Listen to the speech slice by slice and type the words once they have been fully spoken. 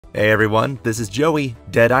Hey everyone, this is Joey,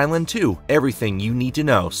 Dead Island 2, everything you need to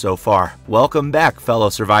know so far. Welcome back, fellow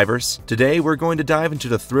survivors. Today we're going to dive into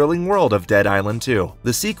the thrilling world of Dead Island 2,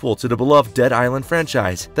 the sequel to the beloved Dead Island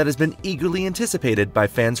franchise that has been eagerly anticipated by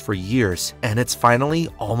fans for years, and it's finally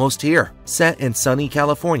almost here. Set in sunny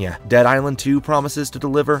California, Dead Island 2 promises to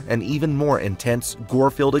deliver an even more intense,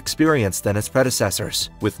 gore-filled experience than its predecessors.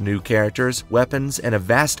 With new characters, weapons, and a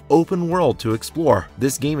vast open world to explore,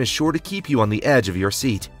 this game is sure to keep you on the edge of your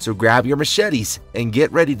seat. So grab your machetes and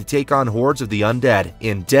get ready to take on hordes of the undead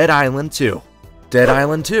in Dead Island 2. Dead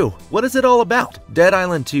Island 2. What is it all about? Dead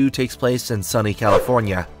Island 2 takes place in sunny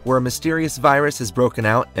California, where a mysterious virus has broken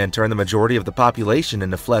out and turned the majority of the population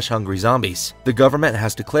into flesh-hungry zombies. The government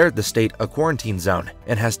has declared the state a quarantine zone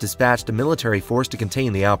and has dispatched a military force to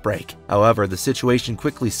contain the outbreak. However, the situation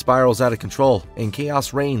quickly spirals out of control, and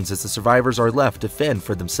chaos reigns as the survivors are left to fend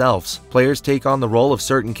for themselves. Players take on the role of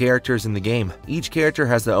certain characters in the game. Each character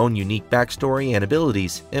has their own unique backstory and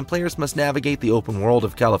abilities, and players must navigate the open world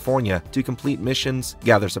of California to complete missions,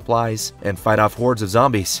 gather supplies, and fight off hordes of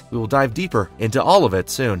zombies. We will dive deeper into all of it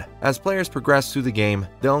soon. As players progress through the game,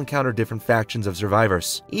 they'll encounter different factions of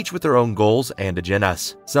survivors, each with their own goals and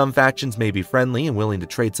agendas. Some factions may be friendly and willing to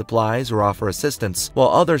trade supplies or offer assistance, while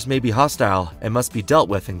others may be hostile and must be dealt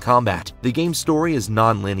with in combat. The game's story is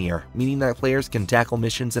non-linear, meaning that players can tackle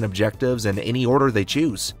missions and objectives in any order they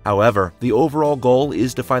choose. However, the overall goal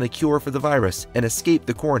is to find a cure for the virus and escape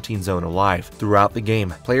the quarantine zone alive. Throughout the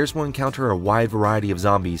game, players will encounter a wide variety of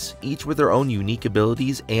zombies, each with their own unique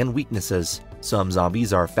abilities and weaknesses. Some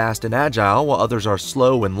zombies are fast and agile, while others are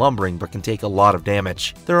slow and lumbering but can take a lot of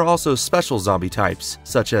damage. There are also special zombie types,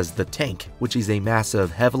 such as the Tank, which is a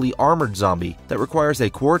massive, heavily armored zombie that requires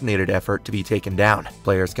a coordinated effort to be taken down.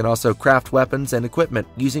 Players can also craft weapons and equipment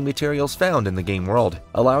using materials found in the game world,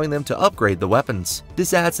 allowing them to upgrade the weapons.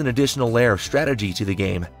 This adds an additional layer of strategy to the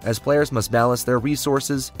game, as players must balance their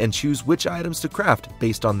resources and choose which items to craft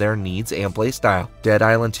based on their needs and playstyle. Dead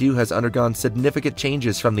Island 2 has undergone significant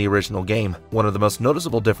changes from the original game. One of the most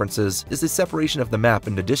noticeable differences is the separation of the map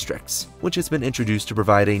into districts, which has been introduced to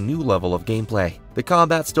provide a new level of gameplay. The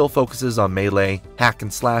combat still focuses on melee, hack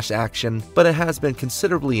and slash action, but it has been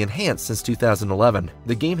considerably enhanced since 2011.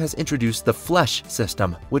 The game has introduced the Flesh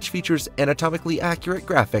system, which features anatomically accurate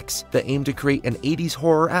graphics that aim to create an 80s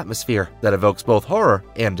horror atmosphere that evokes both horror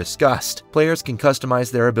and disgust. Players can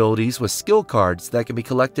customize their abilities with skill cards that can be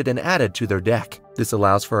collected and added to their deck. This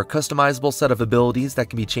allows for a customizable set of abilities that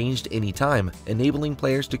can be changed anytime, enabling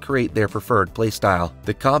players to create their preferred playstyle.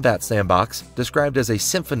 The Combat Sandbox, described as a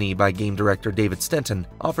symphony by game director David Stenton,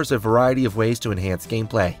 offers a variety of ways to enhance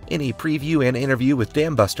gameplay. In a preview and interview with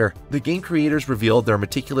Dambuster, the game creators revealed their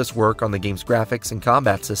meticulous work on the game's graphics and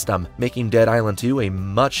combat system, making Dead Island 2 a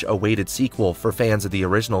much-awaited sequel for fans of the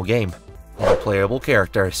original game. All playable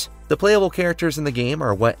characters. The playable characters in the game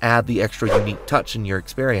are what add the extra unique touch in your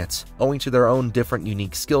experience, owing to their own different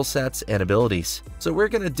unique skill sets and abilities. So we're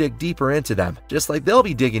gonna dig deeper into them, just like they'll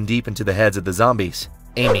be digging deep into the heads of the zombies.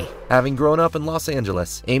 Amy. Having grown up in Los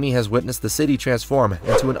Angeles, Amy has witnessed the city transform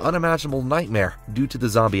into an unimaginable nightmare due to the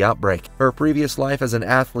zombie outbreak. Her previous life as an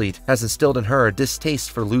athlete has instilled in her a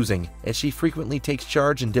distaste for losing, and she frequently takes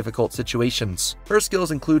charge in difficult situations. Her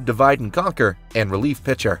skills include divide and conquer and relief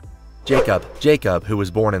pitcher. Jacob, who was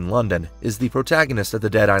born in London, is the protagonist of the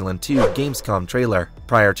Dead Island 2 Gamescom trailer.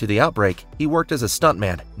 Prior to the outbreak, he worked as a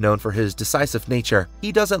stuntman. Known for his decisive nature,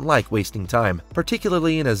 he doesn't like wasting time,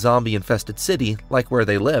 particularly in a zombie-infested city like where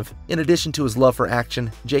they live. In addition to his love for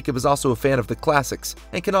action, Jacob is also a fan of the classics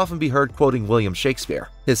and can often be heard quoting William Shakespeare.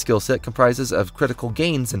 His skill set comprises of critical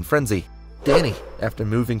gains and frenzy. Danny. After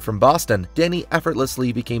moving from Boston, Danny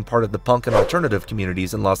effortlessly became part of the punk and alternative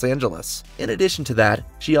communities in Los Angeles. In addition to that,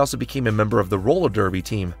 she also became a member of the roller derby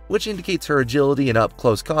team, which indicates her agility and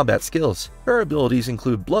up-close combat skills. Her abilities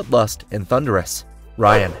include Bloodlust and Thunderous.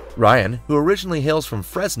 Ryan, who originally hails from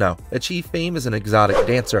Fresno, achieved fame as an exotic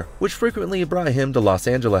dancer, which frequently brought him to Los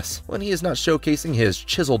Angeles. When he is not showcasing his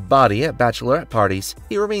chiseled body at bachelorette parties,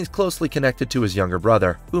 he remains closely connected to his younger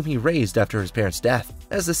brother, whom he raised after his parents' death.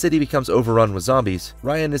 As the city becomes overrun with zombies,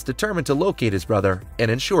 Ryan is determined to locate his brother and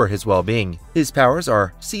ensure his well-being. His powers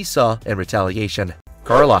are Seesaw and Retaliation.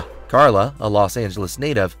 Carla, a Los Angeles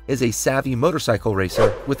native, is a savvy motorcycle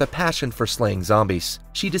racer with a passion for slaying zombies.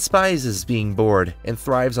 She despises being bored and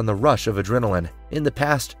thrives on the rush of adrenaline. In the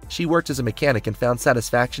past, she worked as a mechanic and found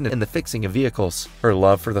satisfaction in the fixing of vehicles. Her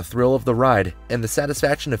love for the thrill of the ride and the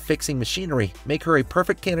satisfaction of fixing machinery make her a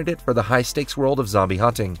perfect candidate for the high-stakes world of zombie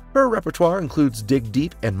hunting. Her repertoire includes Dig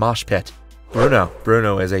Deep and Mosh Pit.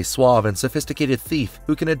 Bruno is a suave and sophisticated thief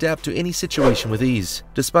who can adapt to any situation with ease.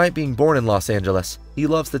 Despite being born in Los Angeles, he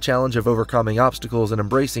loves the challenge of overcoming obstacles and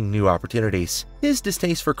embracing new opportunities. His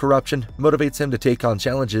distaste for corruption motivates him to take on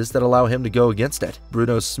challenges that allow him to go against it.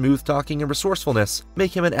 Bruno's smooth talking and resourcefulness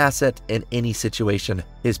make him an asset in any situation.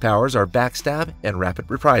 His powers are backstab and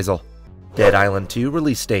rapid reprisal. Dead Island 2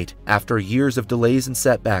 release date. After years of delays and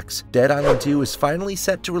setbacks, Dead Island 2 is finally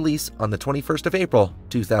set to release on the 21st of April,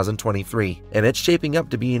 2023, and it's shaping up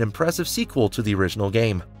to be an impressive sequel to the original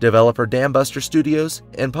game. Developer Dambuster Studios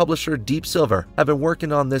and publisher Deep Silver have been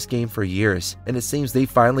working on this game for years, and it seems they've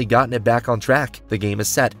finally gotten it back on track. The game is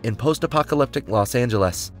set in post-apocalyptic Los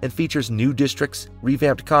Angeles and features new districts,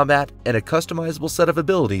 revamped combat, and a customizable set of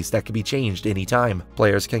abilities that can be changed anytime.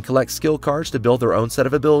 Players can collect skill cards to build their own set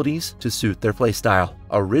of abilities to suit their playstyle.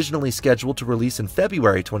 Originally scheduled to release in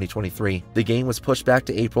February 2023, the game was pushed back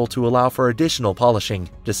to April to allow for additional polishing.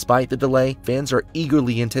 Despite the delay, fans are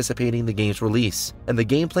eagerly anticipating the game's release, and the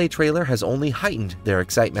gameplay trailer has only heightened their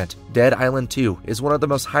excitement. Dead Island 2 is one of the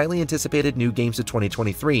most highly anticipated new games of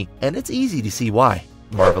 2023, and it's easy to see why.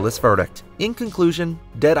 Marvelous verdict. In conclusion,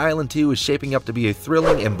 Dead Island 2 is shaping up to be a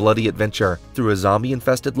thrilling and bloody adventure through a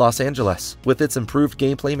zombie-infested Los Angeles. With its improved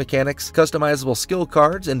gameplay mechanics, customizable skill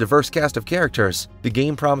cards, and diverse cast of characters, the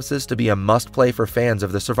game promises to be a must-play for fans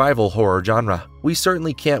of the survival horror genre. We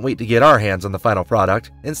certainly can't wait to get our hands on the final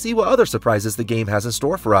product and see what other surprises the game has in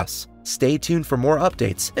store for us. Stay tuned for more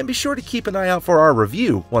updates, and be sure to keep an eye out for our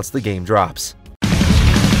review once the game drops.